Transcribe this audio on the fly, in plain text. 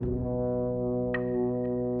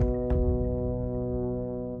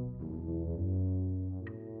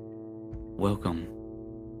Welcome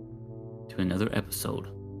to another episode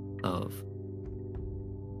of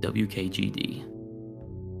WKGD.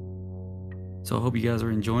 So I hope you guys are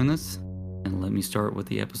enjoying this, and let me start with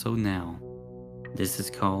the episode now. This is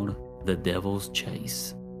called The Devil's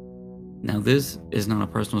Chase. Now this is not a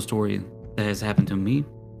personal story that has happened to me,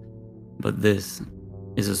 but this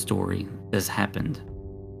is a story that's happened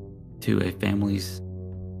to a family's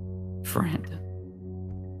friend.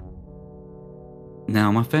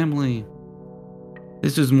 Now my family,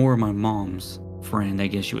 this is more of my mom's friend, I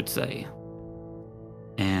guess you would say.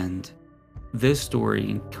 And this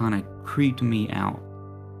story kind of creeped me out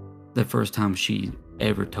the first time she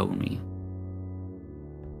ever told me.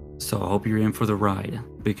 So I hope you're in for the ride,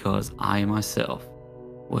 because I myself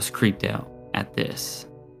was creeped out at this.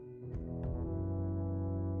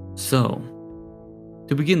 So,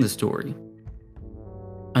 to begin the story,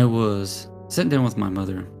 I was sitting down with my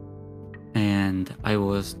mother and I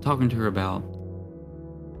was talking to her about,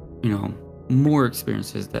 more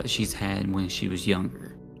experiences that she's had when she was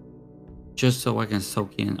younger. Just so I can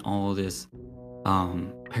soak in all this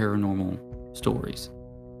paranormal stories.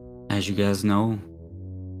 As you guys know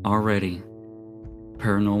already,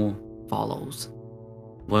 paranormal follows.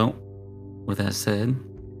 Well, with that said,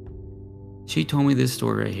 she told me this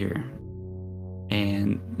story right here.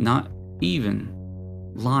 And not even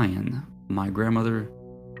lying, my grandmother,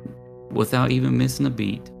 without even missing a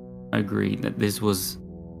beat, agreed that this was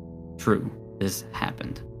true. This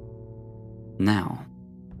happened. Now,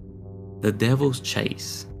 the Devil's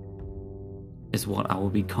Chase is what I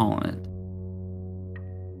will be calling it.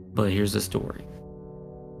 But here's the story.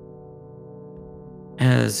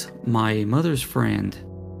 As my mother's friend,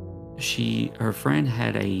 her friend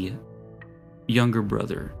had a younger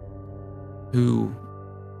brother who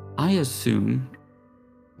I assume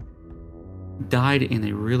died in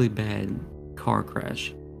a really bad car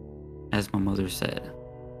crash, as my mother said.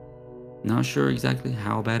 Not sure exactly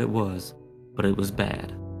how bad it was, but it was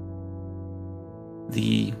bad.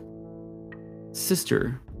 The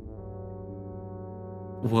sister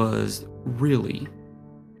was really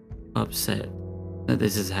upset that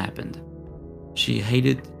this has happened. She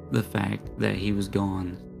hated the fact that he was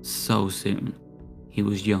gone so soon. He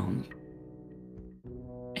was young.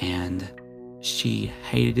 And she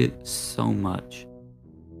hated it so much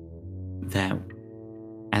that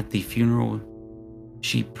at the funeral,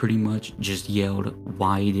 she pretty much just yelled,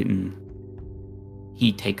 "Why didn't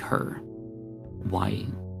he take her? Why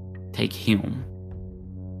take him?"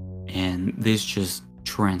 And this just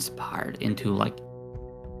transpired into like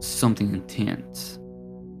something intense.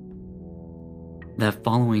 That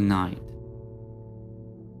following night,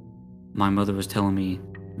 my mother was telling me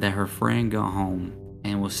that her friend got home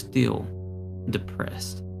and was still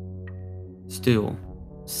depressed, still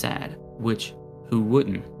sad, which who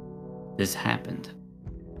wouldn't? This happened.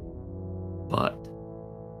 But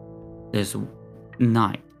this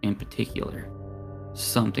night in particular,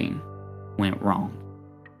 something went wrong.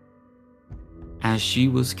 As she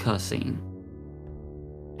was cussing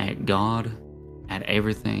at God, at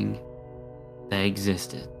everything that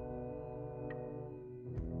existed,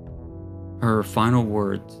 her final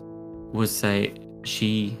words would say,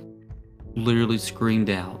 she literally screamed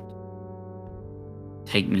out,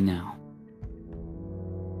 "Take me now.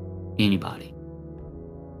 Anybody.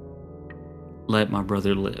 Let my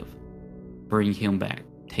brother live. Bring him back.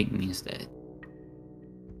 Take me instead."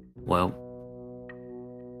 Well,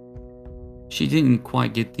 she didn't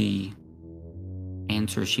quite get the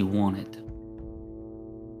answer she wanted,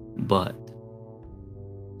 but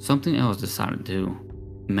something else decided to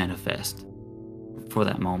manifest for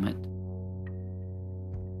that moment.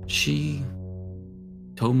 She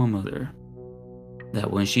told my mother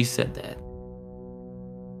that when she said that,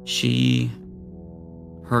 she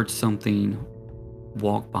heard something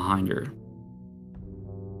walk behind her.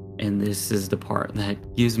 And this is the part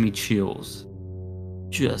that gives me chills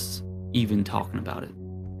just even talking about it.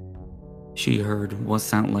 She heard what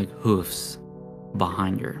sounded like hoofs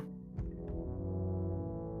behind her.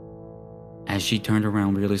 As she turned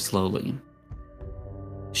around really slowly,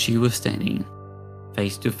 she was standing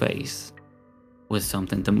face to face with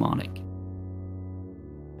something demonic.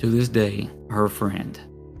 To this day, her friend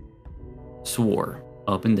swore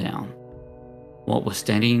up and down what was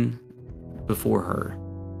standing before her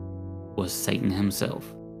was Satan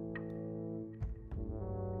himself,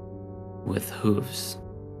 with hoofs,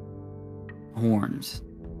 horns,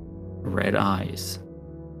 red eyes,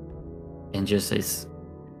 and just a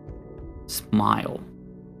smile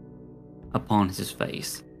upon his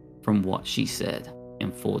face from what she said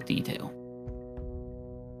in full detail.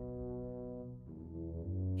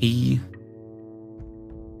 He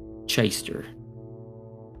chased her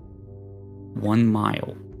 1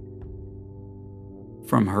 mile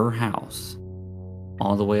from her house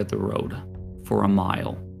all the way up the road. For a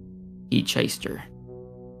mile, he chased her.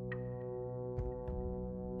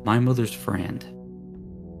 My mother's friend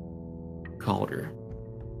called her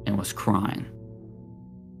and was crying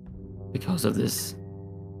because of this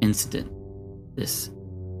incident, this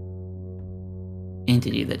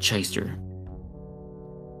entity that chased her.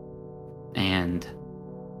 And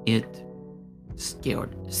it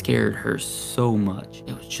scared her so much.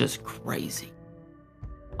 It was just crazy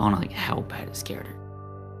on like how bad it scared her.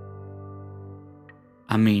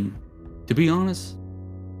 I mean, to be honest,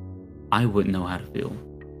 I wouldn't know how to feel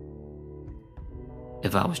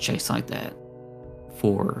if I was chased like that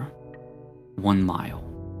for 1 mile.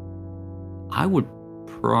 I would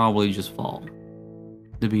probably just fall,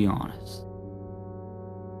 to be honest.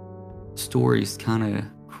 Story's kind of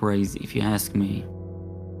crazy if you ask me.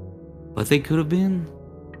 But they could have been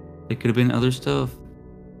other stuff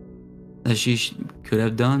that she could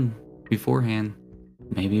have done beforehand.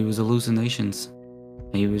 Maybe it was hallucinations.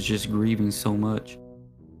 Maybe it was just grieving so much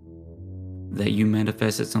that you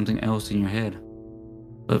manifested something else in your head.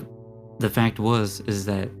 But the fact is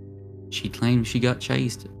that she claimed she got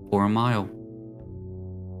chased for a mile.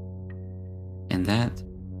 And that,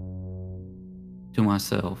 to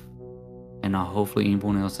myself, and hopefully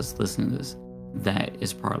anyone else that's listening to this, that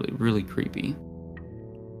is probably really creepy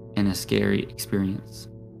and a scary experience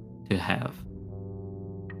to have.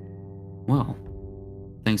 Well,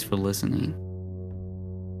 thanks for listening,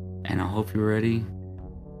 and I hope you're ready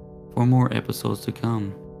for more episodes to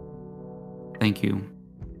come. Thank you.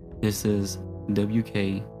 This is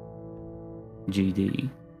WKGD.